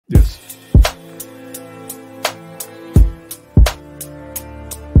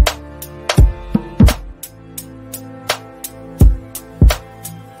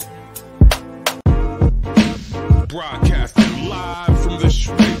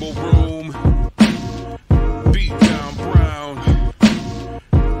Schwebel room. Beat down Brown.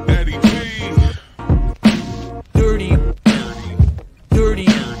 Eddie B. Dirty, dirty, Dirty,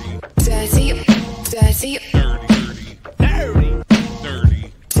 dirty, Dirty. dirty, dirty, dirty,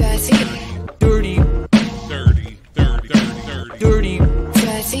 Dirty. dirty, dirty, dirty,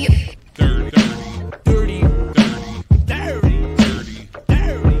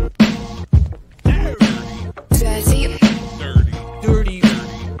 dirty. dirty.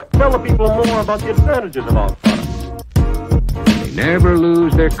 Tell the people more about the advantages of our product. They never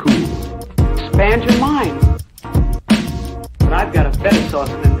lose their cool. Expand your mind. But I've got a better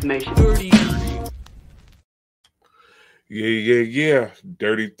source of information. Yeah.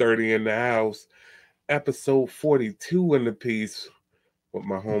 Dirty 30 in the house. Episode 42 in the piece with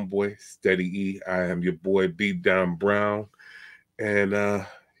my homeboy, Steady E. I am your boy, Beat Down Brown. And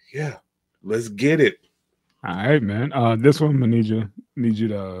yeah, let's get it. All right, man. This one I need you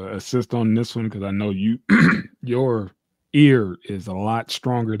to assist on this one because I know you your ear is a lot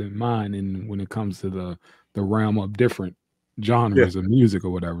stronger than mine in when it comes to the realm of different genres of music or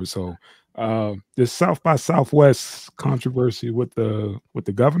whatever. So this South by Southwest controversy with the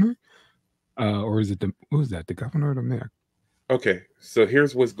governor, or is it the governor or the mayor? Okay, so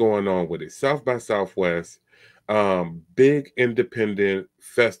here's what's going on with it. South by Southwest, big independent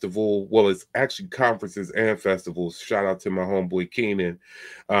festival. Well, it's actually conferences and festivals. Shout out to my homeboy Keenan.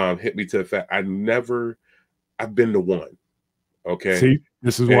 Hit me to the fact I've been to one. Okay. See,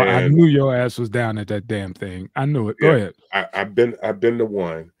 this is why I knew your ass was down at that damn thing. I knew it. Go ahead. I've been to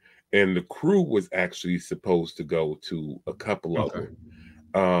one, and the crew was actually supposed to go to a couple of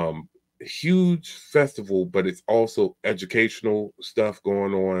them. Huge festival, but it's also educational stuff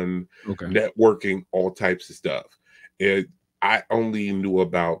going on, networking, all types of stuff. I only knew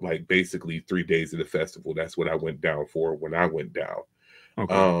about like basically 3 days of the festival. That's what I went down for when I went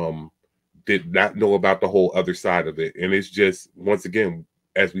down. Did not know about the whole other side of it. And it's just, once again,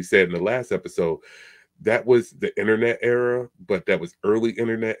 as we said in the last episode, that was the internet era, but that was early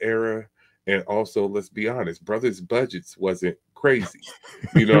internet era. And also, let's be honest, brothers' budgets wasn't crazy.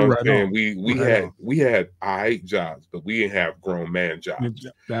 You know what I'm saying? We had jobs, but we didn't have grown man jobs.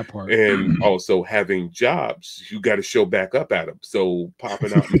 That part. And also having jobs, you got to show back up at them. So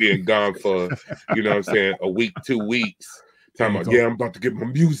popping out and being gone for, you know what I'm saying, a week, 2 weeks. Talking about, I'm about to get my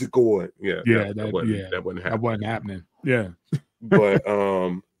music on. That wasn't happening. Yeah. But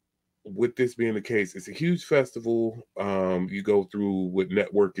with this being the case, it's a huge festival. You go through with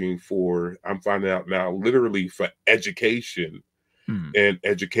networking for, I'm finding out now, literally for education and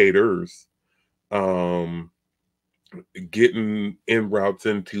educators, getting en routes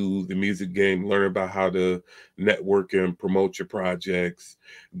into the music game, learn about how to network and promote your projects,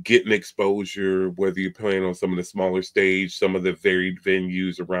 getting exposure, whether you're playing on some of the smaller stage, some of the varied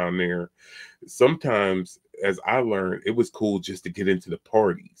venues around there. Sometimes, as I learned, it was cool just to get into the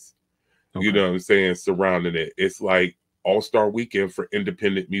parties. You know what I'm saying? Surrounding it. It's like all-star weekend for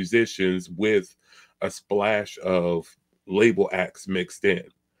independent musicians with a splash of label acts mixed in.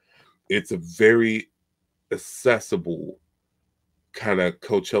 It's a very accessible kind of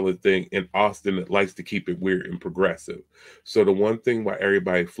Coachella thing in Austin that likes to keep it weird and progressive. So the one thing why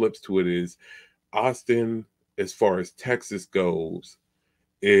everybody flips to it is Austin, as far as Texas goes,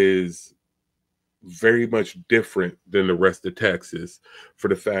 is very much different than the rest of Texas for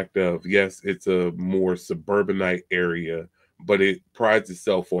the fact of, yes, it's a more suburbanite area, but it prides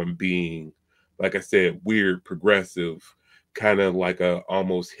itself on being, like I said, weird, progressive, kind of like a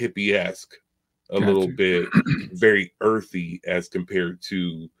almost hippie-esque, a little bit, very earthy as compared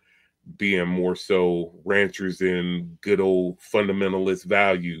to being more so ranchers and good old fundamentalist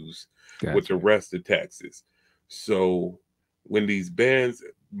values with the rest of Texas. So when these bands,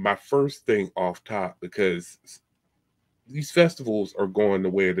 my first thing off top, because these festivals are going the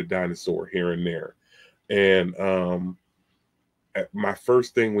way of the dinosaur here and there. And my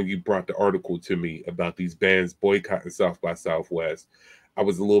first thing when you brought the article to me about these bands boycotting South by Southwest, I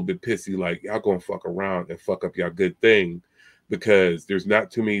was a little bit pissy, like, y'all gonna fuck around and fuck up y'all good thing, because there's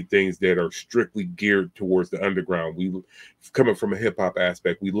not too many things that are strictly geared towards the underground. We, coming from a hip hop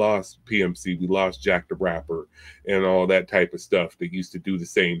aspect, we lost PMC, we lost Jack the Rapper and all that type of stuff that used to do the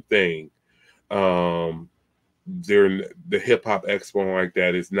same thing. The hip hop expo like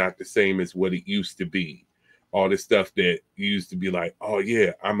that is not the same as what it used to be. All this stuff that used to be like, oh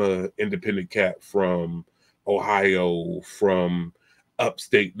yeah, I'm a independent cat from Ohio, from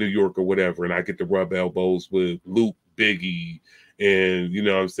upstate New York or whatever, and I get to rub elbows with Luke, Biggie, and you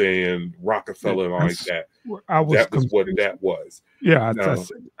know what I'm saying, Rockefeller and all like that. That was what that was. Yeah,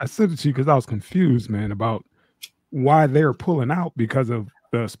 I said it to you because I was confused, man, about why they're pulling out because of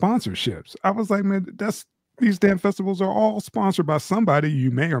the sponsorships. I was like, man, these damn festivals are all sponsored by somebody you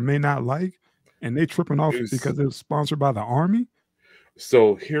may or may not like, and they tripping off because it's sponsored by the Army.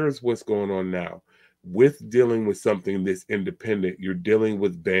 So here's what's going on now. With dealing with something that's independent, you're dealing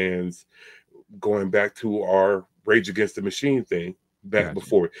with bands going back to our Rage Against the Machine thing back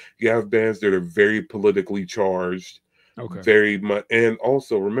before. You have bands that are very politically charged, very much, and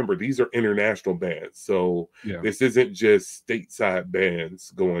also remember these are international bands. So this isn't just stateside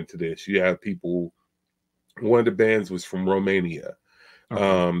bands going to this. You have people. One of the bands was from Romania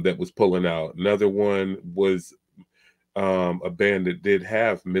that was pulling out. Another one was a band that did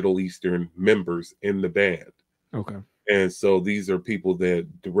have Middle Eastern members in the band. And so these are people that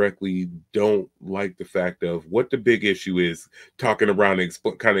directly don't like the fact of what the big issue is, talking around and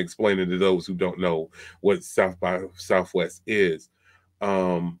kind of explaining to those who don't know what South by Southwest is.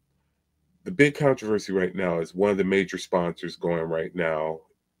 The big controversy right now is one of the major sponsors going right now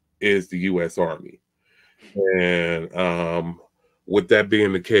is the U.S. Army. And with that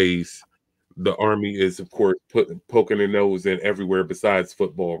being the case, the Army is, of course, poking their nose in everywhere besides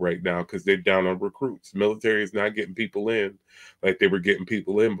football right now because they're down on recruits. Military is not getting people in like they were getting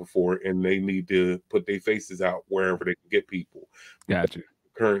people in before, and they need to put their faces out wherever they can get people. Gotcha.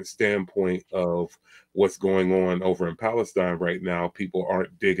 Current standpoint of what's going on over in Palestine right now, people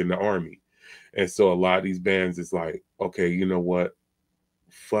aren't digging the Army. And so a lot of these bands is like, okay, you know what?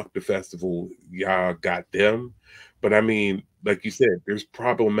 Fuck the festival. Y'all got them. But I mean, like you said, there's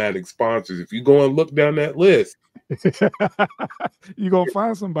problematic sponsors. If you go and look down that list, you're going to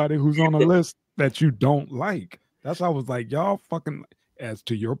find somebody who's on a list that you don't like. That's why I was like, y'all fucking, as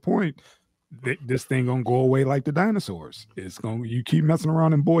to your point, this thing going to go away like the dinosaurs. You keep messing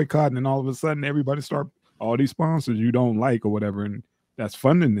around and boycotting, and all of a sudden everybody start, all these sponsors you don't like or whatever, and that's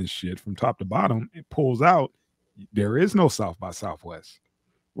funding this shit from top to bottom. It pulls out. There is no South by Southwest.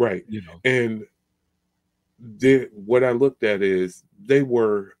 Right. And what I looked at is they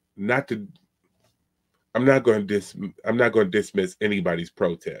were not to. I'm not going to dismiss anybody's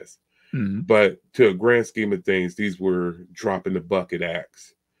protest, but to a grand scheme of things, these were dropping the bucket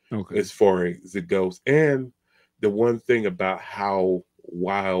acts as far as it goes. And the one thing about how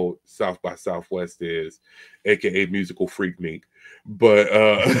wild South by Southwest is, aka Musical Freak Meek, but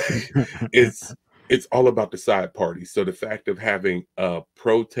it's all about the side parties. So the fact of having a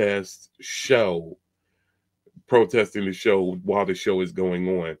protesting the show while the show is going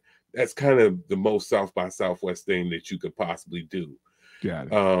on, that's kind of the most South by Southwest thing that you could possibly do. Got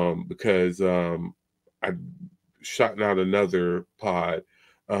it. Because I shot out another pod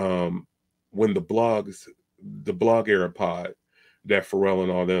when the blog era pod that Pharrell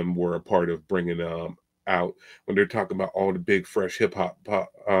and all them were a part of bringing out, when they're talking about all the big fresh hip hop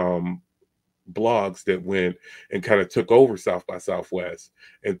blogs that went and kind of took over South by Southwest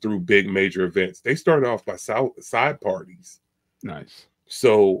and through big major events. They started off by side parties. Nice.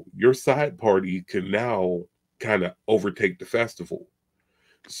 So your side party can now kind of overtake the festival.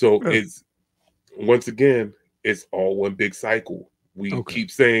 So it's, once again, it's all one big cycle. We keep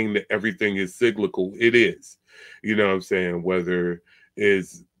saying that everything is cyclical. It is. You know what I'm saying? Whether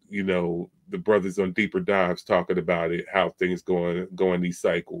it's, the brothers on Deeper Dives talking about it, how things go in these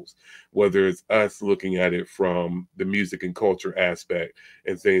cycles, whether it's us looking at it from the music and culture aspect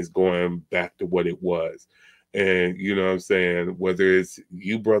and things going back to what it was. And you know what I'm saying, whether it's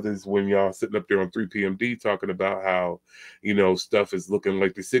you brothers when y'all sitting up there on 3PMD talking about how, stuff is looking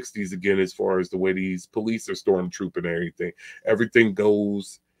like the 60s again as far as the way these police are stormtrooping and everything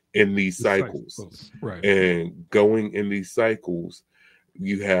goes in these cycles. Right. And going in these cycles,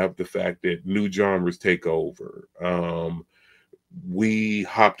 you have the fact that new genres take over. We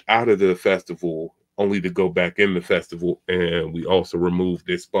hopped out of the festival only to go back in the festival, and we also removed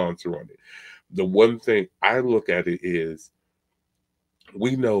this sponsor on it. The one thing I look at it is,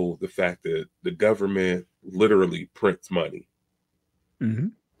 we know the fact that the government literally prints money.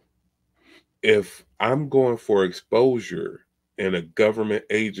 If I'm going for exposure and a government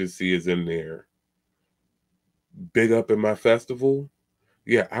agency is in there, big up in my festival,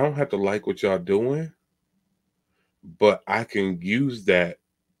 yeah, I don't have to like what y'all doing, but I can use that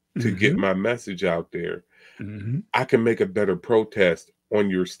to get my message out there. I can make a better protest on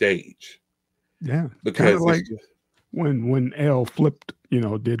your stage. Yeah, because like when L flipped,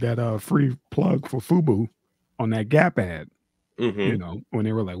 did that free plug for FUBU on that Gap ad. When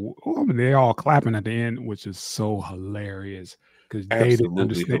they were like, they're all clapping at the end, which is so hilarious because they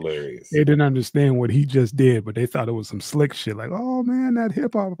didn't understand what he just did, but they thought it was some slick shit. Like, oh man, that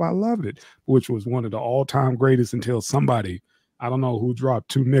hip hop, I loved it, which was one of the all-time greatest until somebody, I don't know who,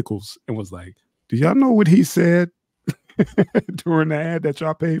 dropped 2 nickels and was like, do y'all know what he said? during the ad that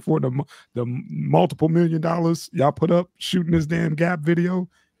y'all paid for, the multiple $1 million y'all put up shooting this damn Gap video.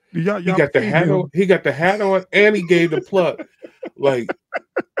 Y'all He got the paid hat him. on. He got the hat on, and he gave the plug. Like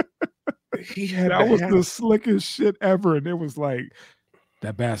he had That the was hat. the slickest shit ever, and it was like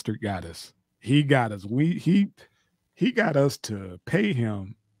that bastard got us. He got us. He got us to pay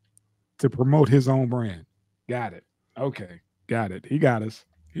him to promote his own brand. Got it. Okay, got it. He got us.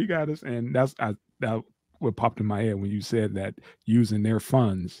 He got us, and that what popped in my head when you said that, using their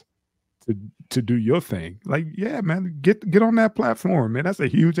funds to do your thing. Like, yeah, man, get on that platform, man. That's a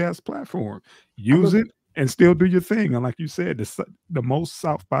huge ass platform. Use it and still do your thing. And like you said, the most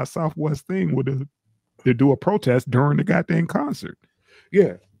South by Southwest thing would to do a protest during the goddamn concert.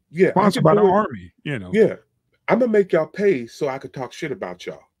 Yeah, yeah. Sponsored by the army, you know. Yeah, I'm gonna make y'all pay so I could talk shit about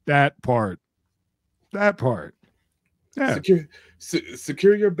y'all. That part. Yeah.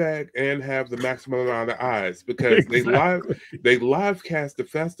 Secure your bag and have the maximum amount of eyes, because they live cast the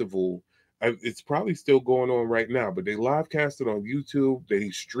festival. It's probably still going on right now, but they live cast it on YouTube.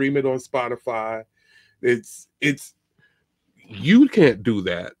 They stream it on Spotify. It's you can't do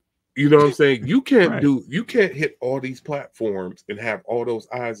that. You know what I'm saying? You can't you can't hit all these platforms and have all those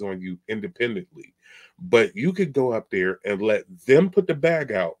eyes on you independently. But you could go up there and let them put the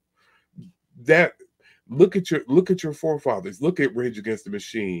bag out. That look at your forefathers. Look at Rage Against the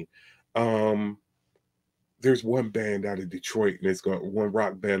Machine. There's one band out of Detroit, and one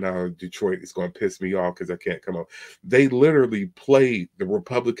rock band out of Detroit. It's going to piss me off because I can't come up. They literally played the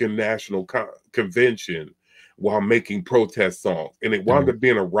Republican National Convention while making protest songs, and it wound up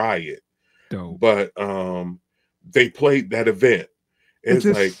being a riot. But they played that event. It's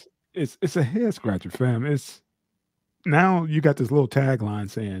like it's a head scratcher, fam. It's now you got this little tagline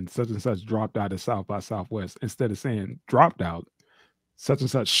saying such and such dropped out of South by Southwest, instead of saying dropped out, such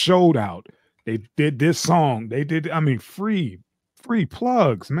and such showed out. They did this song. They did, I mean, free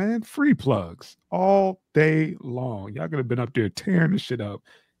plugs, man. Free plugs all day long. Y'all could have been up there tearing this shit up,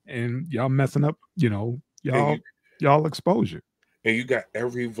 and y'all messing up, y'all exposure. And you got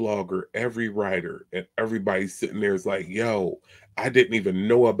every vlogger, every writer, and everybody sitting there is like, yo, I didn't even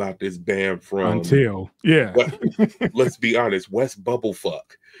know about this band from until let's be honest, West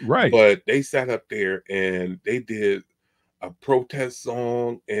Bubblefuck. Right. But they sat up there and they did a protest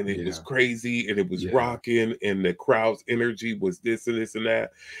song, and it was crazy, and it was rocking, and the crowd's energy was this and this and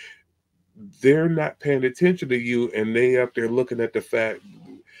that. They're not paying attention to you, and they up there looking at the fact.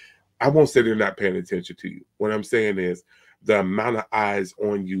 I won't say they're not paying attention to you. What I'm saying is the amount of eyes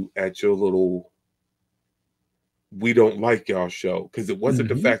on you at your little "we don't like y'all" show, because it wasn't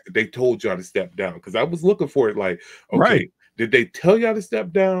the fact that they told y'all to step down. Because I was looking for it, like, okay, did they tell y'all to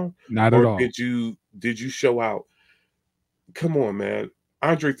step down? Not at all. Did you show out? Come on, man.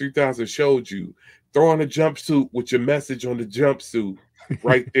 Andre 3000 showed you. Throw on a jumpsuit with your message on the jumpsuit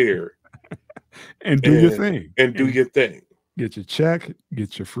right there. and do your thing. And do your thing. Get your check,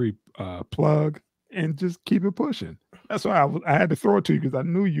 get your free plug, and just keep it pushing. That's why I had to throw it to you, because I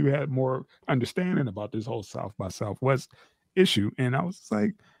knew you had more understanding about this whole South by Southwest issue. And I was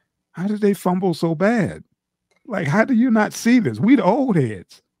like, how did they fumble so bad? Like, how do you not see this? We the old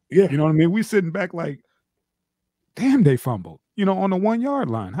heads. Yeah. You know what I mean? We sitting back like, damn, they fumbled, on the 1 yard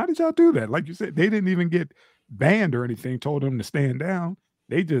line. How did y'all do that? Like you said, they didn't even get banned or anything, told them to stand down.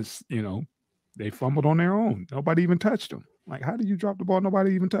 They just, they fumbled on their own. Nobody even touched them. Like, how did you drop the ball?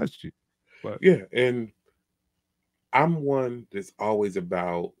 Nobody even touched you. But yeah, and I'm one that's always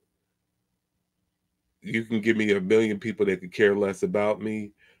about, you can give me 1 million people that could care less about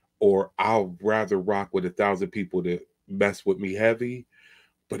me, or I'll rather rock with 1,000 people that mess with me heavy.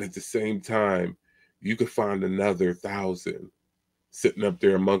 But at the same time, you could find another 1,000 sitting up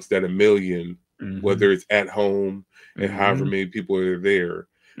there amongst that 1 million, whether it's at home and however many people are there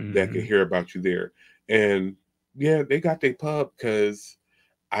that can hear about you there. And yeah, they got their pub, because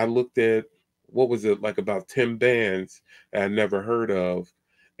I looked at, what was it, like about 10 bands I never heard of,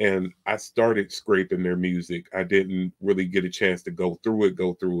 and I started scraping their music. I didn't really get a chance to go through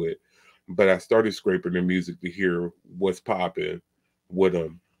it, but I started scraping their music to hear what's popping with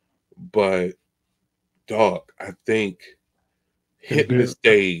them. But dog, I think hitting the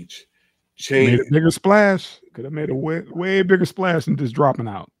stage changed. Made a bigger splash. Could have made a way bigger splash than just dropping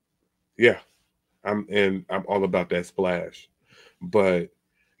out. Yeah, I'm all about that splash. But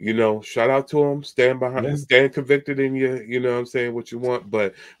shout out to them. Stand behind, stand convicted in you. You know what I'm saying, what you want.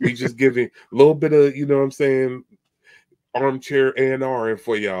 But we just giving a little bit of, what I'm saying, armchair A&R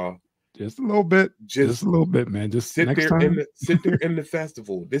for y'all. Just a little bit. Just a little bit, man. Just sit there in the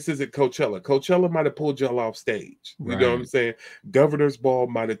festival. This isn't Coachella. Coachella might have pulled y'all off stage. You know what I'm saying? Governor's Ball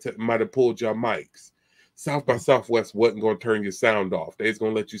might have pulled y'all mics. South by Southwest wasn't going to turn your sound off. They was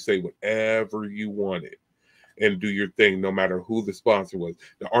going to let you say whatever you wanted and do your thing, no matter who the sponsor was.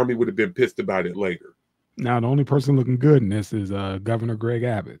 The Army would have been pissed about it later. Now the only person looking good in this is Governor Greg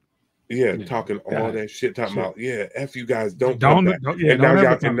Abbott. Yeah, talking all that shit, talking about F you guys, don't Don't- come back. don't- yeah, and don't now ever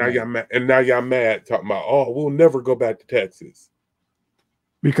y'all come back. now y'all mad, talking about, oh, we'll never go back to Texas.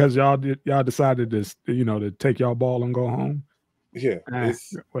 Because y'all decided to to take y'all ball and go home. Yeah,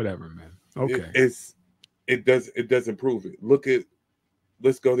 it's Whatever, man. Okay. It doesn't prove it.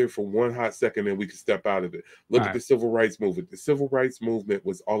 Let's go there for one hot second and we can step out of it. Look at the civil rights movement. The civil rights movement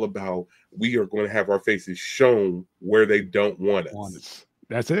was all about, we are going to have our faces shown where they don't want us.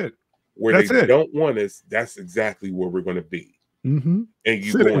 That's it. Where they don't want us, that's exactly where we're going to be. Mm-hmm. And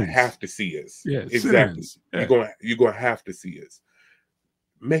you're going to have to see us. Yeah, exactly. Yeah. You're going to have to see us.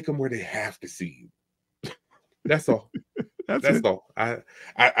 Make them where they have to see you. That's all. That's all.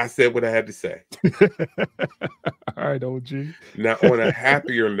 I said what I had to say. All right, OG. Now, on a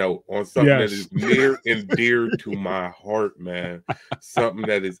happier note, on something that is near and dear to my heart, man, something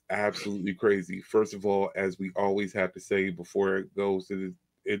that is absolutely crazy. First of all, as we always have to say before it goes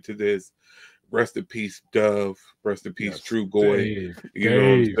into this, rest in peace, Dove. Rest in peace, True Goy. You know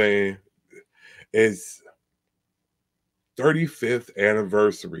what I'm saying? It's 35th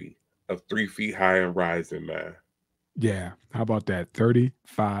anniversary of 3 Feet High and Rising, man. Yeah. How about that?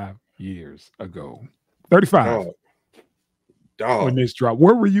 35 years ago. 35. Dog. When this dropped.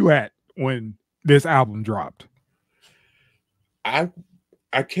 Where were you at when this album dropped? I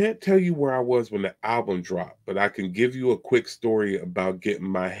can't tell you where I was when the album dropped, but I can give you a quick story about getting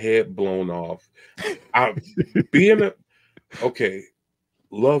my head blown off.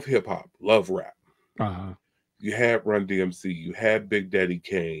 Love hip hop, love rap. Uh-huh. You had Run DMC, you had Big Daddy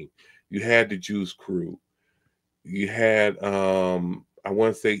Kane, you had the Juice Crew, you had I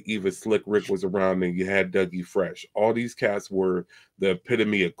want to say even Slick Rick was around, and you had Dougie Fresh. All these cats were the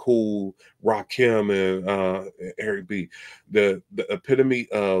epitome of cool. Rakim and Eric B, the epitome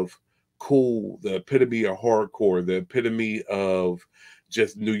of cool, the epitome of hardcore, the epitome of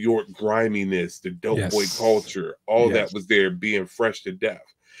just New York griminess, the dope boy culture. All that was there, being fresh to death.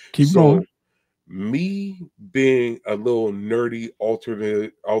 Keep going. Me being a little nerdy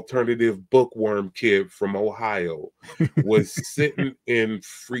alternative bookworm kid from Ohio was sitting in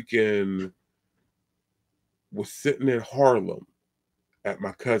Harlem at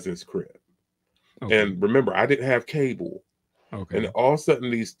my cousin's crib. And remember, I didn't have cable. And all of a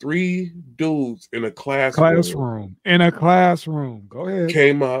sudden, these 3 dudes in a classroom. Go ahead.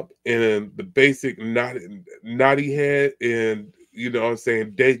 Came up in the basic naughty head and, you know what I'm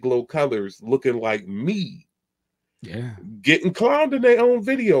saying, day glow colors, looking like me. Yeah. Getting clowned in their own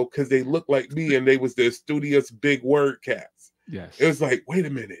video because they looked like me, and they was the studious big word cats. Yes. It was like, wait a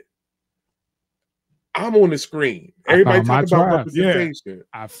minute. I'm on the screen. Everybody talking about representation. Yeah.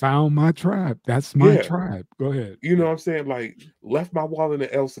 I found my tribe. That's my tribe. Go ahead. You know what I'm saying? Like, Left My Wallet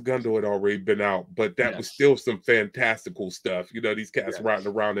and El Segundo had already been out, but that was still some fantastical stuff. You know, these cats riding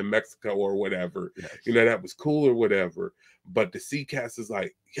around in Mexico or whatever. You know, that was cool or whatever. But the C cats is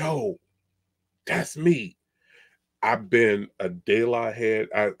like, yo, that's me. I've been a De La head.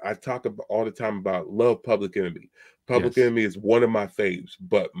 I talk about all the time about love Public Enemy. Public Enemy is one of my faves,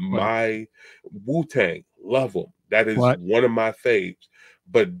 but my Wu-Tang, love them. That is one of my faves.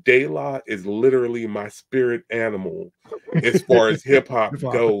 But De La is literally my spirit animal as far as hip hop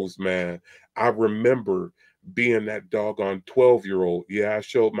goes, man. I remember being that doggone 12-year-old. Yeah, I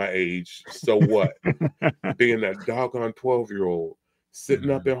showed my age. So what? Being that doggone 12-year-old,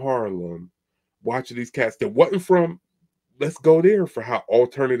 sitting up in Harlem, watching these cats that wasn't from, let's go there for how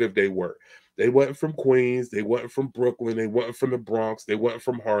alternative they were. They wasn't from Queens. They wasn't from Brooklyn. They wasn't from the Bronx. They wasn't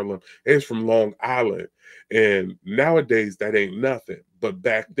from Harlem. They was from Long Island. And nowadays, that ain't nothing. But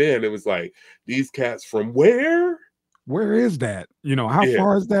back then, it was like, these cats from where? Where is that? You know, how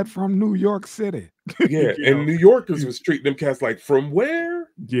far is that from New York City? Yeah, and New Yorkers was treating them cats like, from where?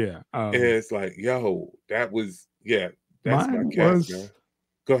 Yeah. And it's like, yo, that was, that's my cats, man.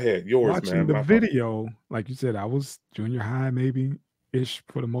 Go ahead, yours, watching man. The video, like you said, I was junior high, maybe-ish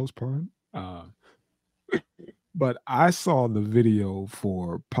for the most part. But I saw the video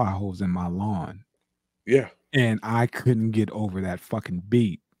for Potholes in My Lawn. Yeah. And I couldn't get over that fucking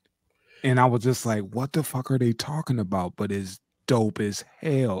beat. And I was just like, what the fuck are they talking about? But it's dope as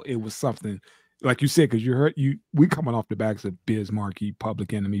hell. It was something, like you said, because we coming off the backs of Biz Markie,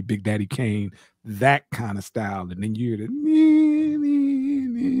 Public Enemy, Big Daddy Kane, that kind of style. And then you hear the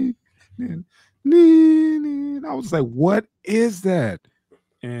I was like, what is that?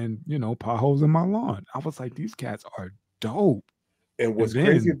 And, you know, Potholes in My Lawn. I was like, these cats are dope. And what's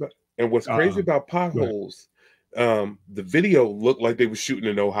And what's crazy about go ahead. potholes, the video looked like they were shooting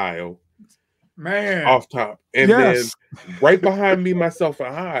in Ohio. Man, Off top. And yes. then right behind me, myself,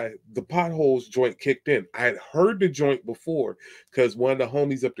 and I, the potholes joint kicked in. I had heard the joint before because one of the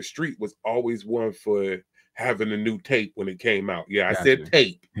homies up the street was always one for having a new tape when it came out. Yeah, I said Gotcha.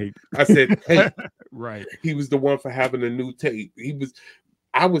 tape. Tape. I said tape. Right. He was the one for having a new tape.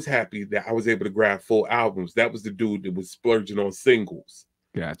 I was happy that I was able to grab full albums. That was the dude that was splurging on singles.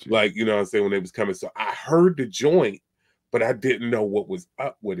 Gotcha. Like, you know what I'm saying, when they was coming. So I heard the joint, but I didn't know what was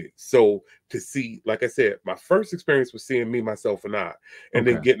up with it. So to see, like I said, my first experience was seeing Me, Myself, and I, and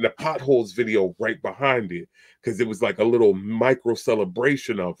then getting the potholes video right behind it, because it was like a little micro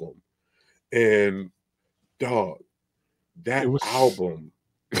celebration of them. And dog, that album,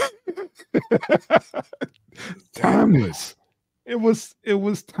 timeless. It was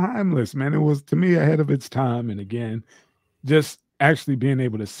timeless, man. It was, to me, ahead of its time. And again, just actually being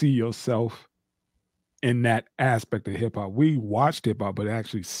able to see yourself in that aspect of hip hop. We watched hip hop, but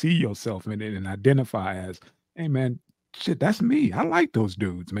actually see yourself in it and identify as, hey man, shit, that's me. I like those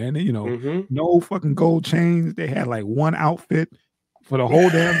dudes, man. And, you know, no fucking gold chains. They had like one outfit for the whole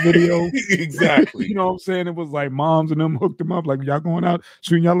damn video. Exactly. You know what I'm saying? It was like moms and them hooked them up. Like, y'all going out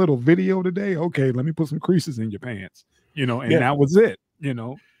shooting y'all little video today? Okay, let me put some creases in your pants. You know, and that was it. You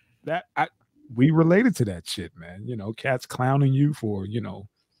know, we related to that shit, man. You know, cats clowning you for, you know,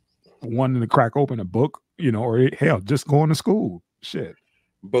 wanting to crack open a book, you know, or hell, just going to school. Shit.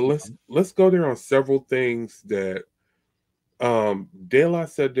 But let's go there on several things that De La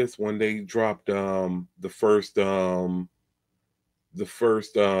said this when they dropped the first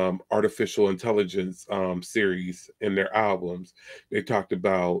artificial intelligence series in their albums. They talked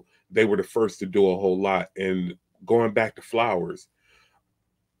about they were the first to do a whole lot. And going back to Flowers,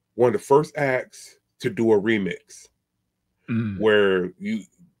 one of the first acts to do a remix where you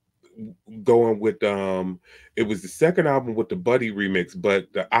going with it was the second album with the Buddy remix,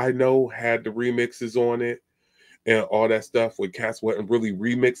 but the I Know had the remixes on it and all that stuff, where cats wasn't really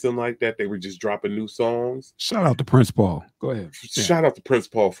remixing like that. They were just dropping new songs. Shout out to Prince Paul. Go ahead. Shout out to Prince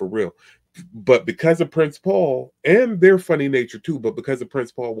Paul for real. But because of Prince Paul and their funny nature too, but because of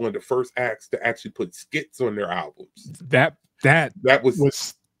Prince Paul, one of the first acts to actually put skits on their albums. That's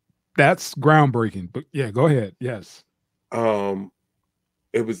groundbreaking. But yeah, go ahead. Yes.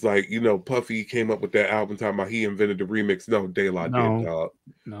 It was like, you know, Puffy came up with that album talking about he invented the remix. No, De La did, dog.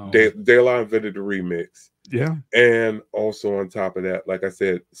 No. De La invented the remix. Yeah. And also on top of that, like I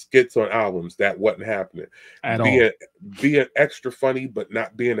said, skits on albums, that wasn't happening. At all. Being extra funny, but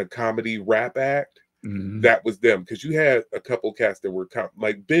not being a comedy rap act, that was them. Because you had a couple cats that were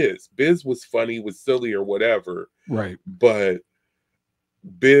like Biz. Biz was funny, was silly or whatever. Right. But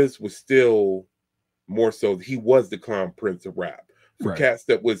Biz was still more so, he was the clown prince of rap. For cats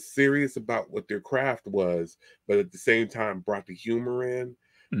that was serious about what their craft was, but at the same time brought the humor in,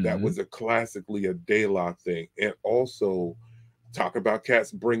 that was a classically a De La thing. And also talk about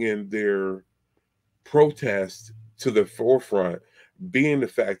cats bringing their protest to the forefront, being the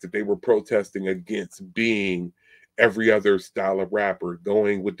fact that they were protesting against being every other style of rapper,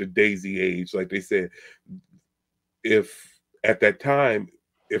 going with the Daisy Age. Like they said, if at that time,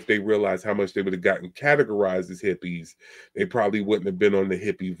 if they realized how much they would have gotten categorized as hippies, they probably wouldn't have been on the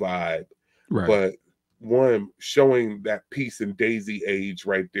hippie vibe. Right. But one, showing that peace and Daisy Age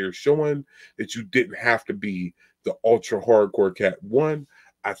right there, showing that you didn't have to be the ultra hardcore cat. One,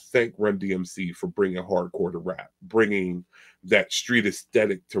 I thank Run DMC for bringing hardcore to rap, bringing that street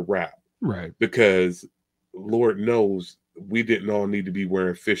aesthetic to rap. Right. Because Lord knows we didn't all need to be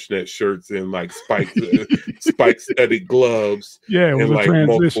wearing fishnet shirts and like spike studded gloves, and like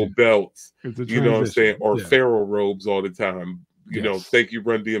multiple belts. You know what I'm saying? Or pharaoh robes all the time. You know, thank you,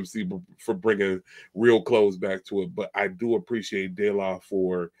 Run DMC, for bringing real clothes back to it. But I do appreciate De La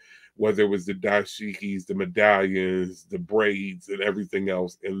for whether it was the dashikis, the medallions, the braids, and everything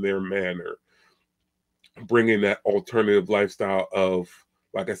else in their manner, bringing that alternative lifestyle of,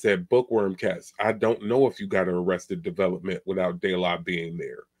 like I said, bookworm cats. I don't know if you got an Arrested Development without De La being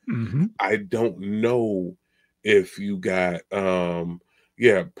there. I don't know if you got,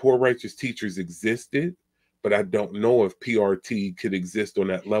 Poor Righteous Teachers existed, but I don't know if PRT could exist on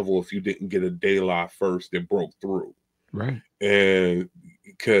that level if you didn't get a De La first that broke through. Right. And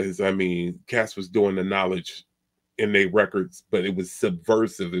because, I mean, Cass was doing the knowledge in their records, but it was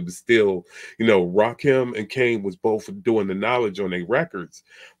subversive. It was still, you know, Rakim and Kane was both doing the knowledge on their records,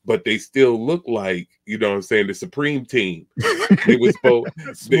 but they still look like, you know what I'm saying, the Supreme Team. It was both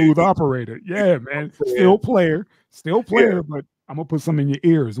smooth operator. Yeah, man. Still player, but I'm gonna put some in your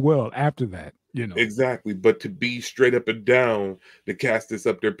ear as well after that. you know. Exactly, but to be straight up and down, the cast that's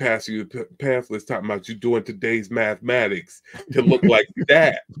up there passing you pamphlets talking about you doing today's mathematics to look like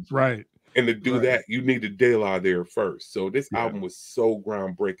that, Right. and to do Right. that, you needed De La there first. So this Yeah. album was so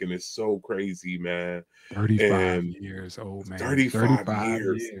groundbreaking. It's so crazy, man. 35 And years old, man. 35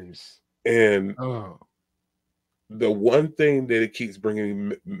 years. years. And Oh, the one thing that it keeps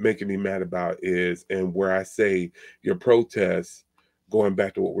making me mad about is, and where I say your protests, going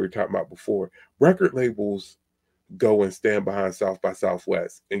back to what we were talking about before, record labels go and stand behind South by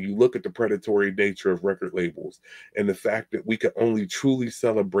Southwest, and you look at the predatory nature of record labels and the fact that we can only truly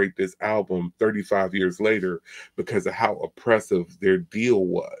celebrate this album 35 years later because of how oppressive their deal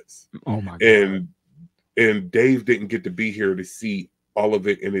was. oh my God. And Dave didn't get to be here to see all of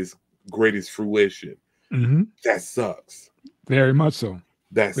it in its greatest fruition. Mhm. That sucks. Very much so.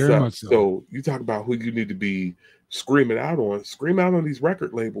 That Very much sucks. so. So you talk about who you need to be screaming out on. Scream out on these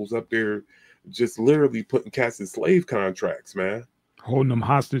record labels up there, just literally putting cats in slave contracts, man. Holding them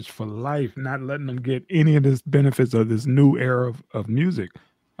hostage for life, not letting them get any of this benefits of this new era of music,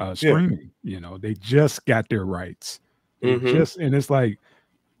 streaming. You know, they just got their rights. They just, and it's like,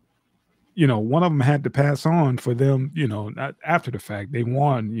 you know, one of them had to pass on for them, you know, not after the fact. They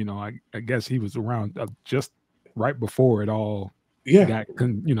won, you know, I guess he was around just right before it all got,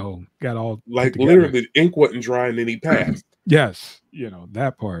 you know, got all put Like together. literally, the ink wasn't dry and then he passed. Yes, you know,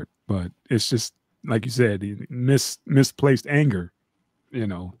 that part. But it's just like you said, the misplaced anger. You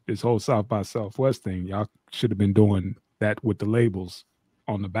know, this whole South by Southwest thing. Y'all should have been doing that with the labels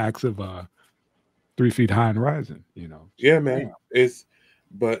on the backs of 3 Feet High and Rising. You know. Yeah, man.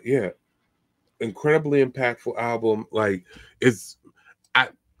 But yeah, incredibly impactful album. Like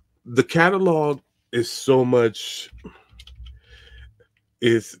the catalog is so much.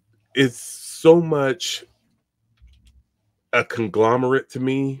 It's so much a conglomerate to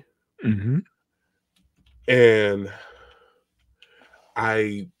me, and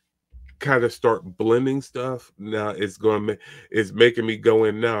I kind of start blending stuff now. It's making me go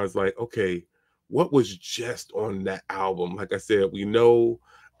in now. It's like, okay, what was just on that album? Like I said,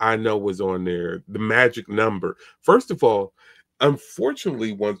 I know was on there. The magic number. First of all,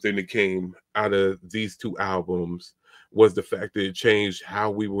 unfortunately, one thing that came out of these two albums was the fact that it changed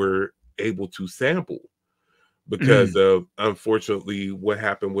how we were able to sample because of, unfortunately, what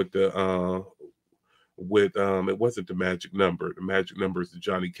happened with the it wasn't the magic number. The magic number is the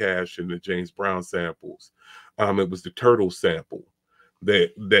Johnny Cash and the James Brown samples. It was the Turtle sample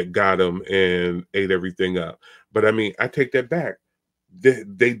that got them and ate everything up. But I mean, I take that back.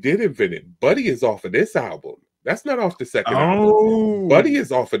 They did invent it. Buddy is off of this album. That's not off the second album. Buddy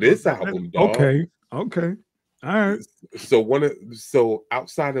is off of this album, dog. Okay. All right. So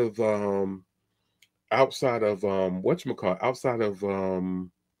outside of whatchamacallit, outside of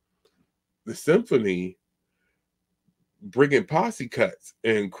the symphony, bringing posse cuts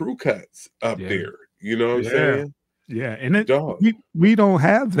and crew cuts up there. You know what I'm saying? Yeah, and we don't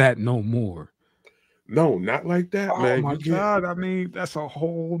have that no more. No, not like that, man. Oh my God. I mean, that's a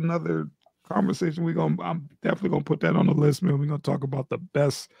whole nother conversation. I'm definitely gonna put that on the list, man. We're gonna talk about the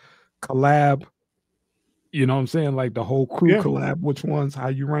best collab. You know what I'm saying? Like the whole crew collab, which ones, how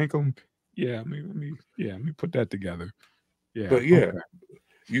you rank them. Yeah, let me put that together. Yeah. But yeah,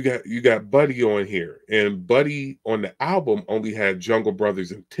 you got Buddy on here, and Buddy on the album only had Jungle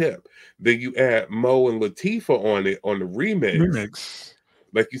Brothers and Tip. Then you add Mo and Latifah on it on the remix.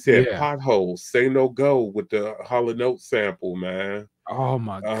 Like you said, Potholes, Say No Go with the Hollow Note sample, man. Oh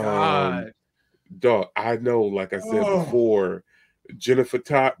my God. Dog, I know, like I said before, Jennifer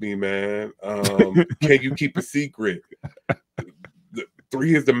taught me, man. Can you keep a secret?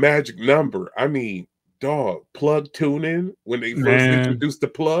 3 is the magic number. I mean, dog, plug tuning when they first introduced the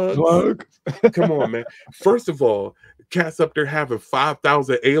plug. Come on, man. First of all, cats up there having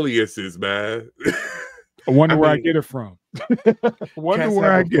 5,000 aliases, man. I wonder where I get it from.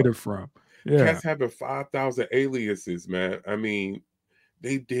 Yeah. Cats having 5,000 aliases, man. I mean,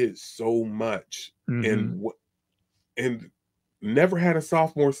 they did so much and never had a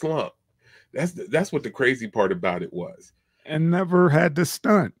sophomore slump. That's what the crazy part about it was. And never had to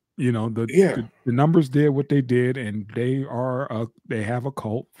stunt. You know, the numbers did what they did, and they have a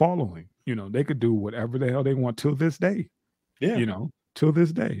cult following. You know, they could do whatever the hell they want till this day. Yeah. You know, till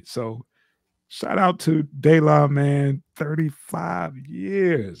this day. So shout out to De La, man. 35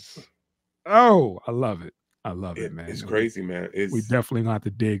 years. Oh, I love it. I love it, man. It's crazy, man. We definitely gonna have to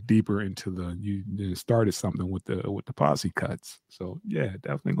dig deeper into you started something with the posse cuts. So yeah,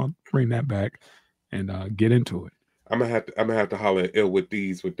 definitely gonna bring that back and get into it. I'm gonna have to holler at Ill with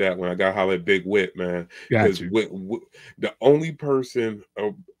that one. I gotta holler at Big Wit, man. Got you. The only person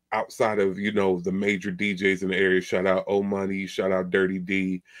outside of, you know, the major DJs in the area, shout out O Money, shout out Dirty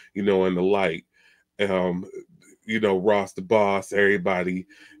D, you know, and the like, um, you know, Ross the Boss, everybody,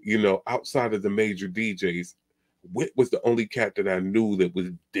 you know, outside of the major DJs, Wit was the only cat that I knew that was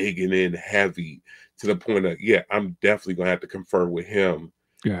digging in heavy to the point of, yeah, I'm definitely gonna have to confer with him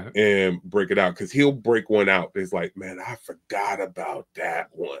Yeah. and break it out, because he'll break one out that's like, man, I forgot about that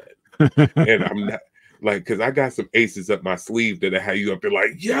one. And I'm not like, because I got some aces up my sleeve that I had you up there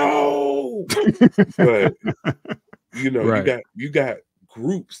like, yo, but you know, Right. you got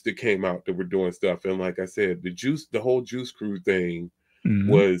groups that came out that were doing stuff, and like I said, the whole Juice Crew thing Mhm.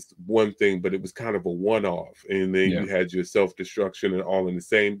 was one thing, but it was kind of a one-off, and then Yeah. you had your Self-Destruction and All in the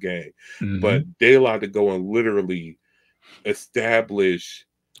Same Gang. Mhm. But they allowed to go and literally establish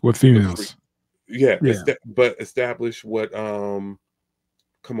With the females. yeah, Yeah. but establish what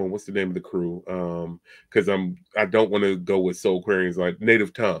come on, what's the name of the crew? Because I don't want to go with Soul Aquarians, like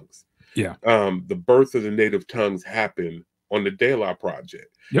Native Tongues. Yeah. The birth of the Native Tongues happened on the De La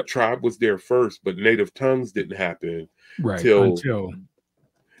Project. Yep. Tribe was there first, but Native Tongues didn't happen Right. till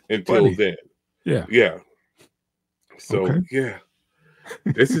Buddy. then. Yeah. Yeah. So Okay. yeah,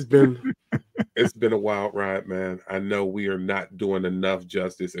 this has been it's been a wild ride, man. I know we are not doing enough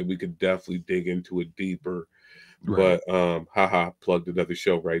justice, and we could definitely dig into it deeper. Right. But haha, plugged another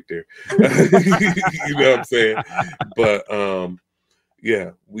show right there. You know what I'm saying? But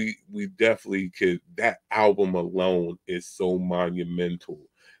yeah, we definitely could. That album alone is so monumental.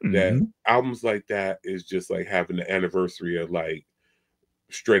 That Mhm. albums like that is just like having the anniversary of like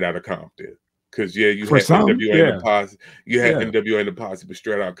Straight Outta Compton. Because yeah, you For had some, NWA and yeah. the Posse, you had Yeah. NWA and the Posse, but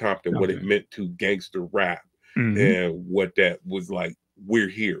Straight Outta Compton, what it Compton. meant to gangster rap, Mhm. and what that was like. We're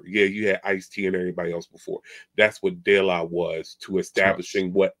here. Yeah, you had Ice-T and everybody else before. That's what De La was to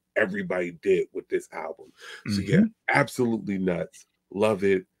establishing what everybody did with this album. So yeah, Mhm. absolutely nuts. Love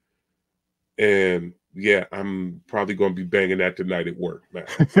it. And yeah, I'm probably going to be banging that tonight at work, man.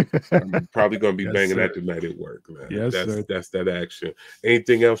 I'm probably going to be Yes, banging sir. that tonight at work, man. Yes, sir. That's that action.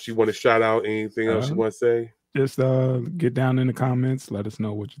 Anything else you want to shout out? Anything else you want to say? Just get down in the comments. Let us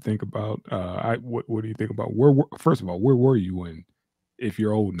know what you think about. What do you think about first of all, where were you when, if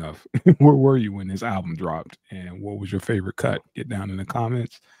you're old enough, where were you when this album dropped, and what was your favorite cut? Get down in the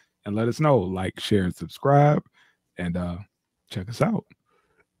comments and let us know. Like, share, and subscribe, and check us out.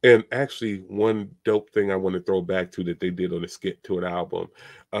 And actually, one dope thing I want to throw back to that they did on the skit to an album.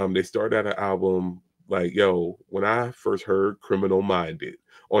 They started out an album like, yo, when I first heard Criminal Minded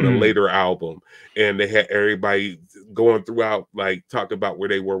on a later album, and they had everybody going throughout, like, talk about where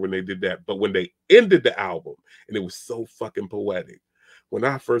they were when they did that. But when they ended the album, and it was so fucking poetic. When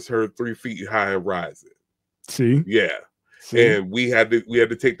I first heard 3 Feet High and Rising, See, yeah. And we had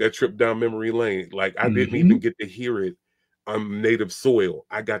to take that trip down memory lane. Like, I didn't even get to hear it on native soil.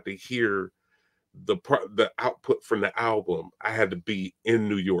 I got to hear the output from the album. I had to be in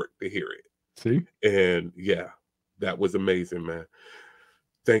New York to hear it. See, And yeah, that was amazing, man.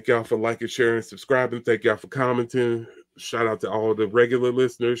 Thank y'all for liking, sharing, subscribing. Thank y'all for commenting. Shout out to all the regular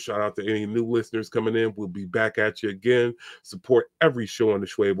listeners. Shout out to any new listeners coming in. We'll be back at you again. Support every show on the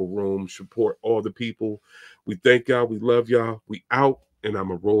Schwebel Room. Support all the people. We thank y'all. We love y'all. We out. And I'm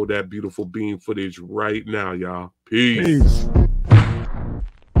going to roll that beautiful beam footage right now, y'all. Peace. peace.